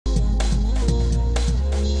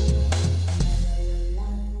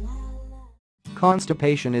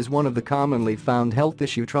Constipation is one of the commonly found health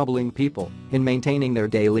issue troubling people in maintaining their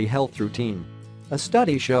daily health routine. A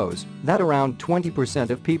study shows that around 20%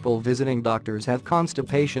 of people visiting doctors have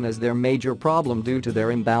constipation as their major problem due to their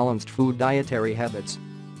imbalanced food dietary habits.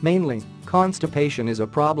 Mainly, constipation is a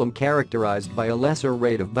problem characterized by a lesser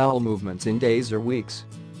rate of bowel movements in days or weeks.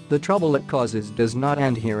 The trouble it causes does not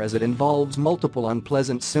end here, as it involves multiple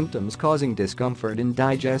unpleasant symptoms causing discomfort in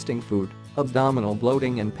digesting food, abdominal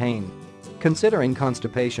bloating and pain. Considering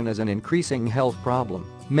constipation as an increasing health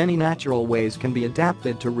problem, many natural ways can be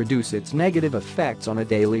adapted to reduce its negative effects on a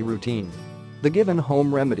daily routine. The given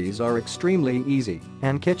home remedies are extremely easy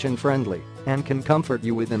and kitchen-friendly and can comfort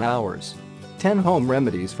you within hours. 10 home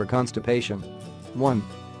remedies for constipation. 1.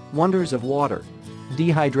 Wonders of water.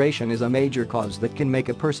 Dehydration is a major cause that can make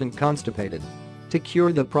a person constipated. To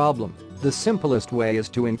cure the problem, the simplest way is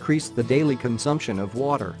to increase the daily consumption of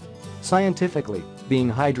water. Scientifically,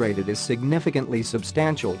 being hydrated is significantly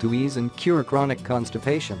substantial to ease and cure chronic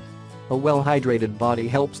constipation. A well-hydrated body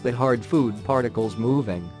helps the hard food particles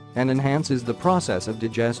moving and enhances the process of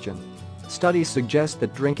digestion. Studies suggest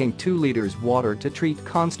that drinking 2 liters water to treat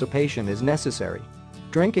constipation is necessary.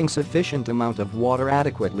 Drinking sufficient amount of water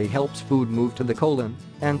adequately helps food move to the colon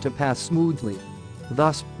and to pass smoothly.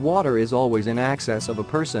 Thus, water is always in access of a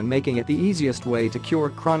person, making it the easiest way to cure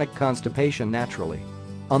chronic constipation naturally.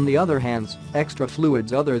 On the other hand, extra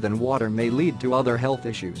fluids other than water may lead to other health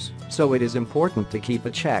issues, so it is important to keep a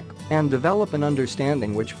check and develop an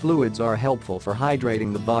understanding which fluids are helpful for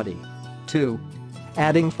hydrating the body. 2.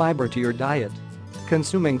 Adding fiber to your diet.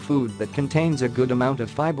 Consuming food that contains a good amount of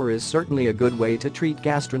fiber is certainly a good way to treat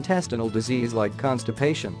gastrointestinal disease like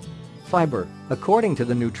constipation. Fiber, according to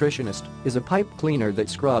the nutritionist, is a pipe cleaner that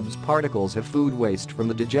scrubs particles of food waste from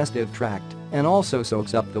the digestive tract and also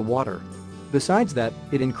soaks up the water. Besides that,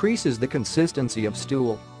 it increases the consistency of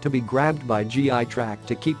stool to be grabbed by GI tract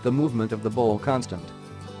to keep the movement of the bowel constant.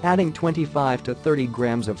 Adding 25 to 30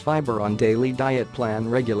 grams of fiber on daily diet plan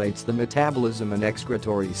regulates the metabolism and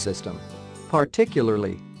excretory system.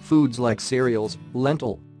 Particularly, foods like cereals,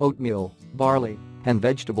 lentil, oatmeal, barley, and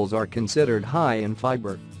vegetables are considered high in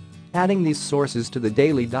fiber. Adding these sources to the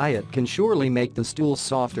daily diet can surely make the stool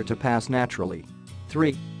softer to pass naturally.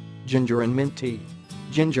 3. Ginger and mint tea.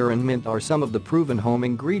 Ginger and mint are some of the proven home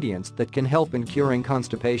ingredients that can help in curing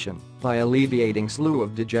constipation by alleviating slew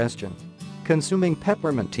of digestion. Consuming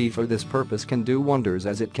peppermint tea for this purpose can do wonders,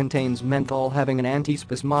 as it contains menthol, having an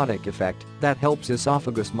antispasmodic effect that helps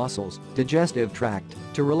esophagus muscles, digestive tract,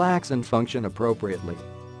 to relax and function appropriately.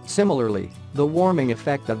 Similarly, the warming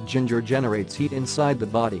effect of ginger generates heat inside the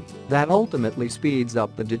body that ultimately speeds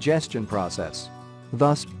up the digestion process.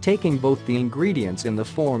 Thus, taking both the ingredients in the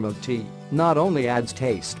form of tea not only adds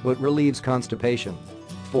taste but relieves constipation.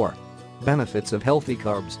 4. Benefits of healthy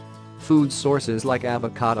carbs. Food sources like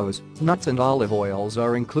avocados, nuts and olive oils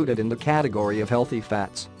are included in the category of healthy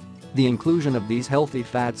fats. The inclusion of these healthy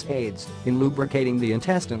fats aids in lubricating the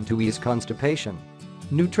intestine to ease constipation.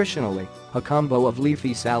 Nutritionally, a combo of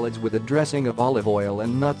leafy salads with a dressing of olive oil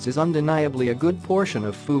and nuts is undeniably a good portion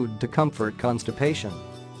of food to comfort constipation.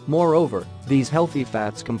 Moreover, these healthy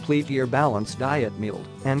fats complete your balanced diet meal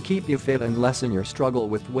and keep you fit and lessen your struggle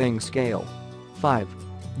with weighing scale. 5.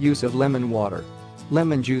 Use of lemon water.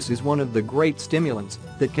 Lemon juice is one of the great stimulants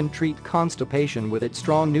that can treat constipation with its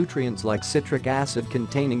strong nutrients like citric acid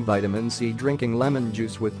containing vitamin C. Drinking lemon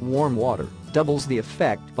juice with warm water doubles the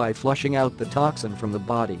effect by flushing out the toxin from the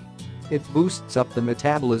body. It boosts up the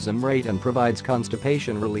metabolism rate and provides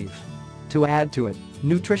constipation relief. To add to it,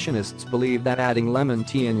 nutritionists believe that adding lemon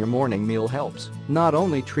tea in your morning meal helps not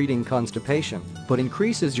only treating constipation but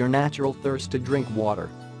increases your natural thirst to drink water.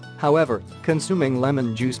 However, consuming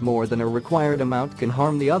lemon juice more than a required amount can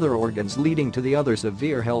harm the other organs, leading to the other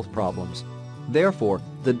severe health problems. Therefore,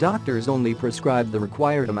 the doctors only prescribe the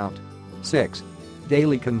required amount. 6.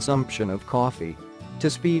 Daily consumption of coffee. To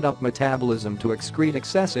speed up metabolism to excrete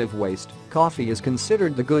excessive waste, coffee is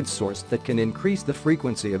considered the good source that can increase the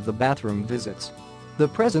frequency of the bathroom visits. The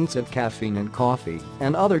presence of caffeine in coffee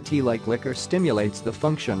and other tea-like liquor stimulates the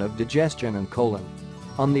function of digestion and colon.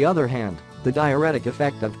 On the other hand, the diuretic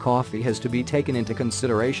effect of coffee has to be taken into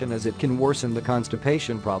consideration, as it can worsen the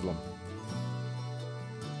constipation problem.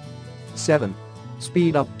 7.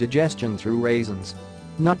 Speed up digestion through raisins.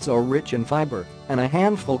 Nuts are rich in fiber, and a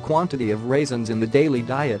handful quantity of raisins in the daily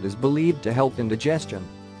diet is believed to help in digestion.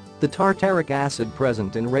 The tartaric acid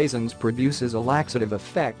present in raisins produces a laxative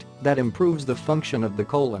effect that improves the function of the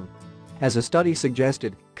colon. As a study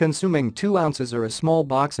suggested, consuming 2 ounces or a small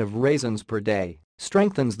box of raisins per day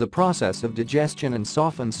strengthens the process of digestion and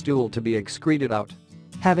softens stool to be excreted out.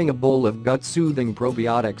 Having a bowl of gut-soothing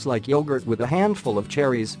probiotics like yogurt with a handful of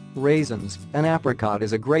cherries, raisins, and apricot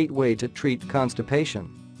is a great way to treat constipation.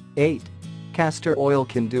 8. Castor oil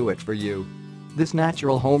can do it for you. This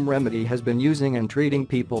natural home remedy has been using and treating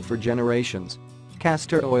people for generations.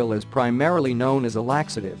 Castor oil is primarily known as a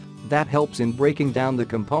laxative that helps in breaking down the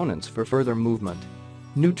components for further movement.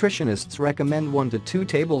 Nutritionists recommend 1 to 2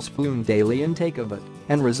 tablespoons daily intake of it,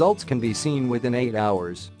 and results can be seen within 8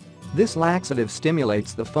 hours. This laxative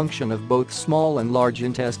stimulates the function of both small and large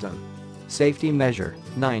intestine. Safety measure.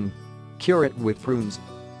 9. Cure it with prunes.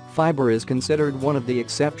 Fiber is considered one of the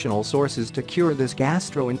exceptional sources to cure this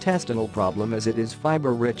gastrointestinal problem as it is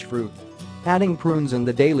fiber-rich fruit. Adding prunes in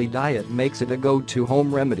the daily diet makes it a go-to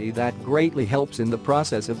home remedy that greatly helps in the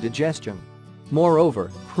process of digestion. Moreover,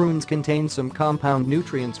 prunes contain some compound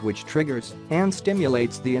nutrients which triggers and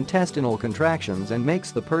stimulates the intestinal contractions and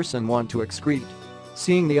makes the person want to excrete.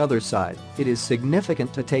 Seeing the other side, it is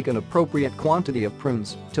significant to take an appropriate quantity of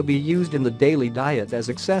prunes to be used in the daily diet as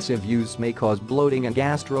excessive use may cause bloating and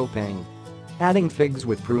gastro pain. Adding figs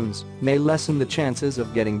with prunes may lessen the chances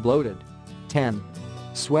of getting bloated. 10.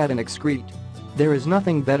 Sweat and excrete. There is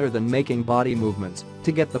nothing better than making body movements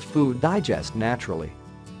to get the food digest naturally.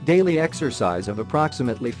 Daily exercise of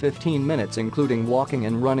approximately 15 minutes including walking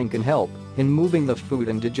and running can help in moving the food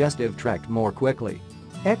and digestive tract more quickly.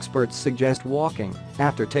 Experts suggest walking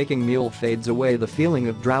after taking meal fades away the feeling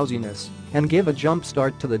of drowsiness and give a jump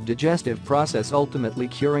start to the digestive process, ultimately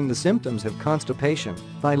curing the symptoms of constipation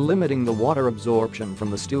by limiting the water absorption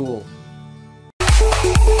from the stool.